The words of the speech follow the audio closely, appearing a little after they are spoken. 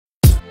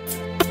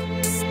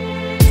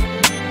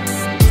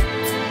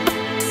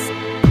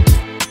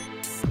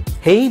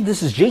Hey,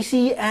 this is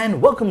JC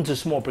and welcome to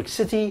Small Brick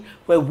City,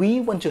 where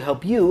we want to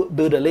help you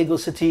build a Lego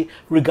city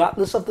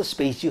regardless of the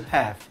space you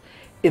have.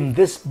 In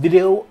this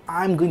video,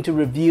 I'm going to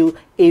review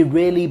a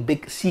really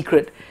big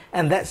secret,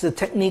 and that's the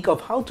technique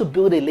of how to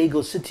build a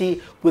Lego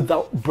city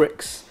without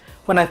bricks.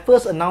 When I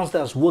first announced that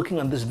I was working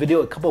on this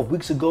video a couple of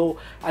weeks ago,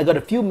 I got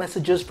a few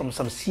messages from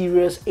some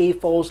serious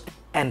AFOLs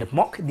and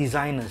MOC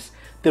designers.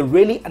 They're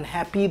really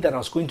unhappy that I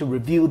was going to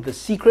reveal the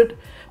secret,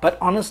 but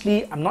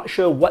honestly, I'm not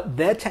sure what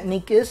their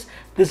technique is.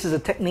 This is a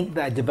technique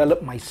that I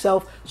developed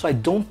myself, so I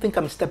don't think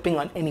I'm stepping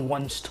on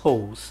anyone's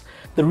toes.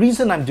 The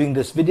reason I'm doing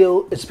this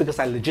video is because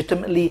I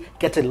legitimately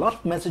get a lot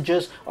of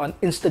messages on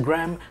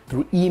Instagram,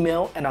 through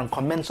email, and on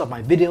comments of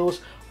my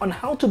videos on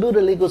how to build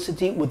a Lego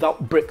city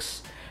without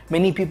bricks.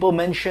 Many people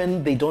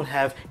mention they don't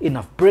have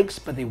enough bricks,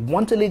 but they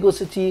want a Lego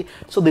city,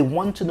 so they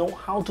want to know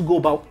how to go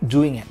about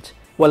doing it.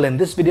 Well, in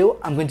this video,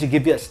 I'm going to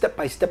give you a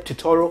step-by-step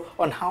tutorial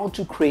on how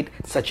to create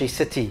such a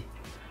city.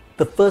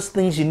 The first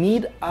things you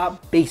need are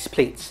base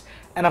plates.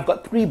 And I've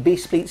got 3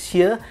 base plates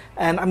here,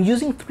 and I'm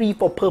using 3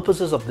 for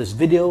purposes of this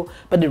video,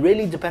 but it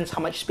really depends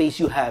how much space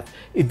you have.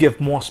 If you have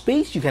more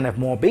space, you can have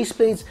more base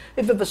plates.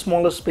 If you have a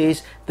smaller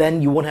space,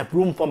 then you won't have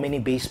room for many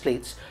base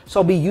plates.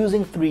 So I'll be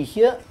using 3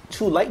 here,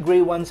 2 light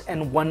gray ones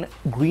and 1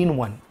 green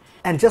one.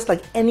 And just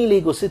like any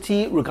Lego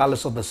city,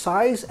 regardless of the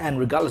size and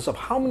regardless of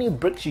how many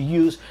bricks you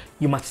use,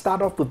 you must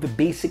start off with the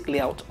basic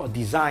layout or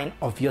design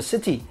of your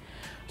city.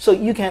 So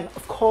you can,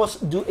 of course,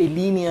 do a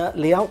linear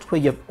layout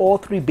where you have all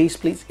 3 base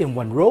plates in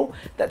one row.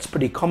 That's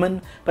pretty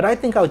common, but I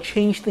think I'll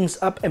change things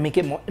up and make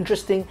it more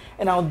interesting,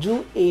 and I'll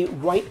do a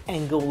right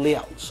angle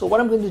layout. So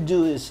what I'm going to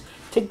do is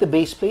take the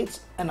base plates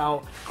and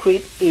I'll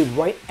create a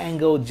right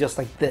angle just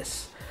like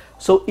this.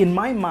 So in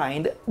my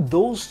mind,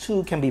 those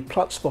 2 can be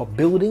plots for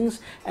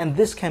buildings, and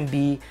this can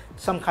be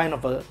some kind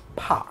of a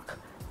park.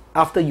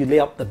 After you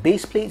lay out the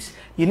base plates,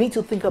 you need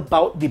to think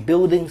about the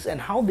buildings and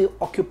how they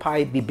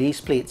occupy the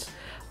base plates.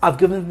 I've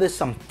given this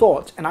some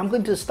thought, and I'm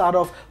going to start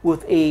off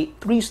with a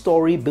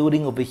 3-story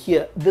building over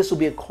here. This will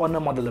be a corner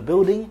modular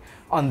building.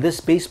 On this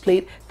base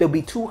plate, there'll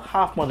be 2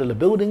 half modular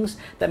buildings.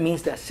 That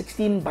means they're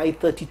 16 by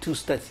 32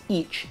 studs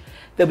each.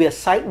 There'll be a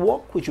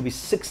sidewalk, which will be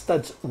 6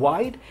 studs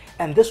wide,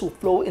 and this will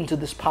flow into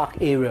this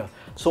park area.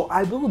 So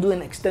I will do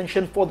an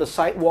extension for the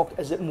sidewalk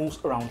as it moves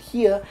around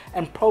here,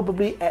 and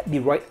probably at the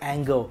right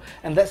angle.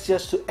 And that's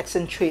just to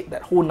accentuate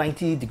that whole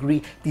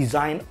 90-degree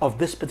design of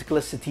this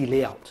particular city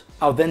layout.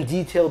 I'll then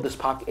detail this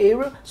park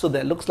area so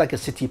that it looks like a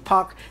city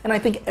park, and I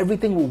think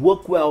everything will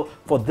work well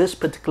for this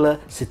particular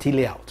city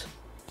layout.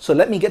 So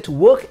let me get to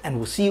work and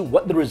we'll see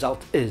what the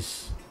result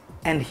is.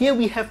 And here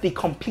we have the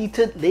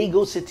completed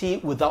Lego city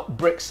without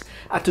bricks.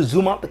 I had to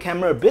zoom out the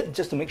camera a bit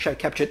just to make sure I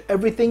captured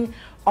everything.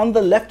 On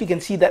the left, you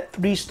can see that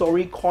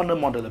 3-story corner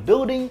modular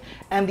building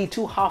and the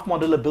 2 half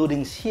modular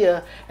buildings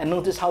here. And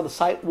notice how the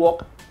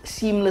sidewalk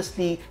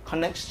seamlessly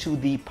connects to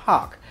the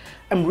park.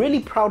 I'm really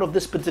proud of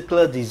this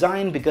particular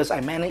design because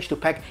I managed to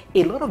pack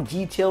a lot of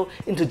detail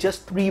into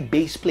just 3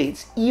 base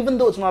plates. Even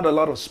though it's not a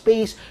lot of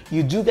space,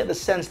 you do get the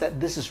sense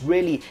that this is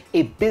really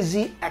a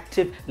busy,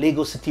 active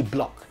Lego city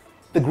block.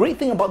 The great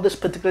thing about this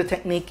particular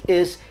technique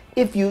is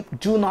if you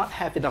do not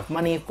have enough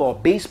money for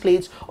base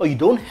plates, or you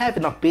don't have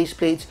enough base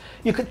plates,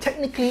 you could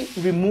technically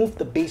remove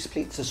the base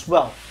plates as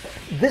well.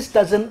 This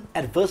doesn't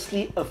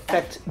adversely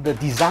affect the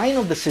design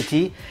of the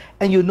city,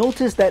 and you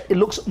notice that it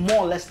looks more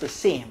or less the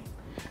same.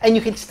 And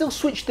you can still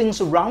switch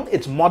things around.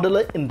 It's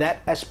modular in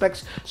that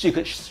aspect, so you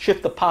could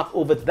shift the park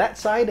over to that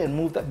side and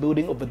move that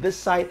building over this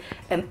side,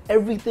 and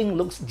everything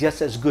looks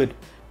just as good.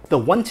 The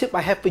one tip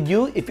I have for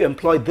you if you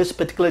employ this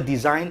particular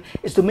design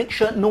is to make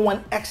sure no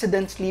one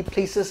accidentally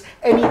places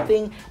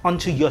anything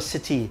onto your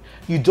city.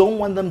 You don't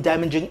want them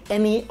damaging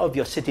any of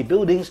your city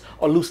buildings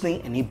or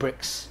loosening any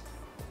bricks.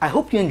 I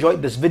hope you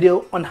enjoyed this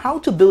video on how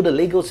to build a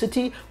Lego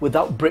city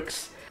without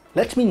bricks.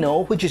 Let me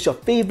know which is your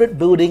favorite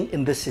building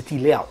in this city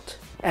layout.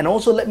 And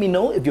also let me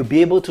know if you'll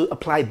be able to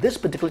apply this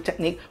particular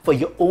technique for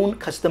your own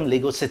custom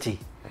Lego city.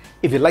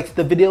 If you liked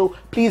the video,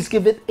 please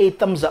give it a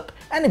thumbs up,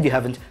 and if you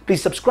haven't,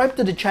 please subscribe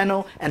to the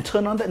channel and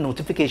turn on that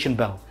notification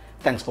bell.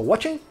 Thanks for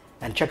watching,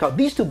 and check out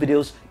these 2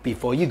 videos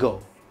before you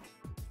go.